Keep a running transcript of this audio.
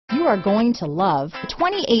you are going to love the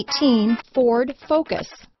 2018 Ford Focus.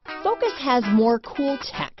 Focus has more cool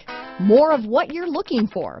tech, more of what you're looking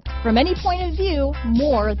for. From any point of view,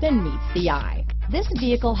 more than meets the eye. This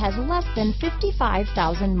vehicle has less than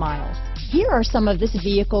 55,000 miles. Here are some of this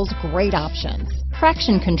vehicle's great options: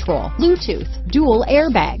 traction control, Bluetooth, dual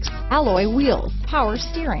airbags, alloy wheels, power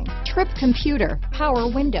steering, trip computer, power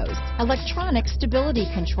windows, electronic stability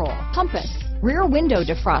control, compass, rear window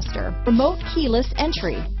defroster, remote keyless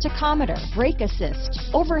entry, tachometer, brake assist,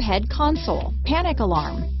 overhead console, panic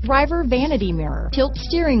alarm, driver vanity mirror, tilt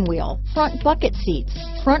steering wheel, front bucket seats,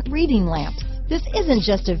 front reading lamps. This isn't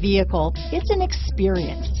just a vehicle, it's an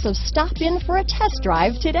experience. So stop in for a test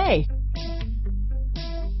drive today.